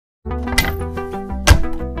Assalamualaikum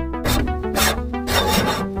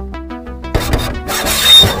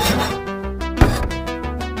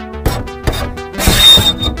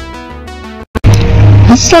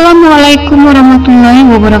warahmatullahi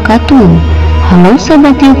wabarakatuh. Halo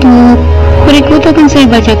sahabat YouTube, berikut akan saya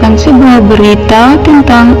bacakan sebuah berita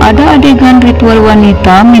tentang ada adegan ritual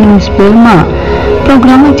wanita minum sperma.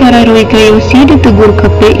 Program acara Roy Kiyoshi ditegur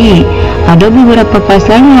KPI, ada beberapa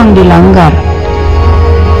pasal yang dilanggar.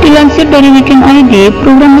 Dilansir dari Weekend ID,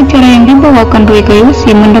 program acara yang dibawakan Roy Kiyoshi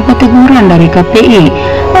mendapat teguran dari KPI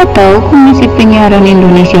atau Komisi Penyiaran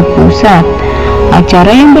Indonesia Pusat. Acara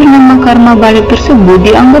yang bernama Balik tersebut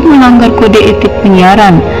dianggap melanggar kode etik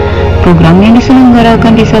penyiaran. Program yang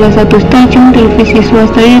diselenggarakan di salah satu stasiun televisi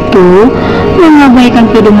swasta itu mengabaikan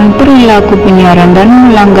Pedoman Perilaku Penyiaran dan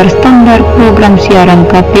melanggar Standar program siaran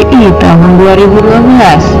KPI tahun 2012.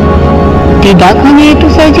 Tidak hanya itu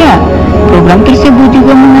saja, program tersebut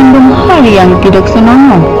juga mengandung hal yang tidak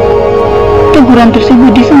senonoh. Teguran tersebut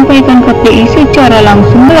disampaikan KPI secara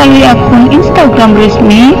langsung melalui akun Instagram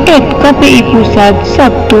resmi @KPI Pusat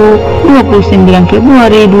Sabtu 29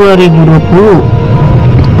 Februari 2020.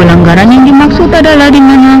 Pelanggaran yang dimaksud adalah di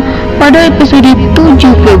mana pada episode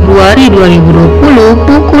 7 Februari 2020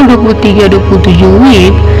 pukul 23.27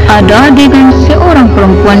 WIB ada adegan seorang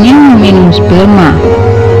perempuan yang meminum sperma.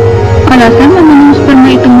 Alasan meminum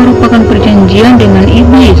sperma itu merupakan perjanjian dengan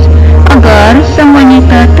iblis agar sang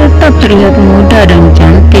wanita tetap terlihat muda dan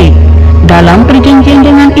cantik. Dalam perjanjian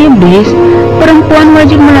dengan iblis, perempuan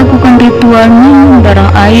wajib melakukan ritual minum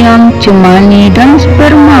darah ayam, cemani, dan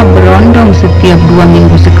sperma berondong setiap 2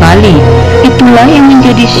 minggu sekali. Itulah yang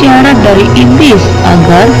menjadi syarat dari iblis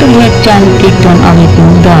agar terlihat cantik dan awet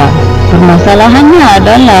muda. Permasalahannya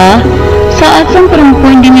adalah saat sang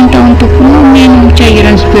perempuan diminta untuk meminum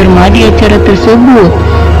cairan sperma di acara tersebut,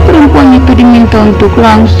 perempuan itu diminta untuk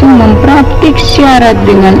langsung mempraktik syarat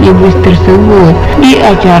dengan iblis tersebut di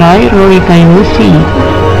acara Roy Kiyoshi.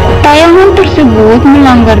 Tayangan tersebut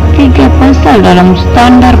melanggar 3 pasal dalam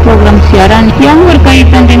standar program siaran yang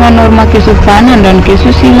berkaitan dengan norma kesopanan dan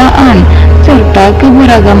kesusilaan serta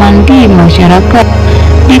keberagaman di masyarakat.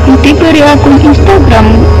 Dikutip dari akun Instagram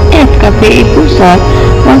 @KPI Pusat,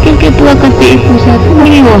 Wakil Ketua KPI Pusat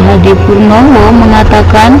Mulyo Hadi Purnowo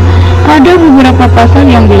mengatakan ada beberapa pasal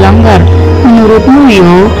yang dilanggar. Menurut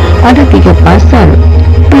Mulyo, ada 3 pasal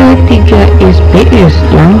P3 SPS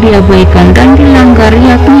yang diabaikan dan dilanggar,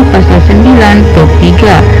 yakni pasal 9 Top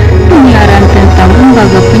 3 penyiaran tentang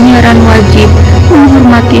lembaga penyiaran wajib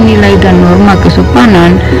menghormati nilai dan norma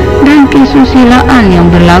kesopanan dan kesusilaan yang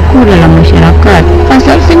berlaku dalam masyarakat.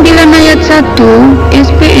 Pasal 9 ayat 1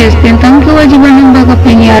 SPS tentang kewajiban lembaga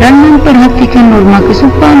penyiaran memperhatikan norma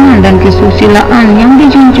kesopanan dan kesusilaan yang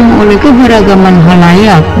dijunjung oleh keberagaman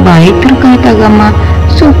halayak, baik terkait agama,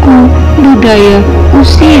 suku, budaya,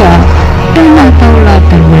 usia, dan atau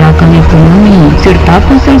latar belakang ekonomi, serta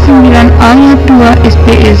pasal 9 ayat 2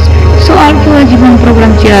 SPS soal kewajiban program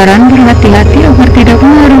siaran berhati-hati agar tidak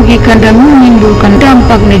merugikan dan menimbulkan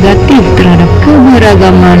dampak negatif terhadap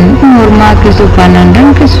keberagaman, norma kesopanan dan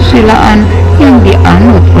kesusilaan yang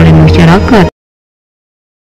dianut oleh masyarakat.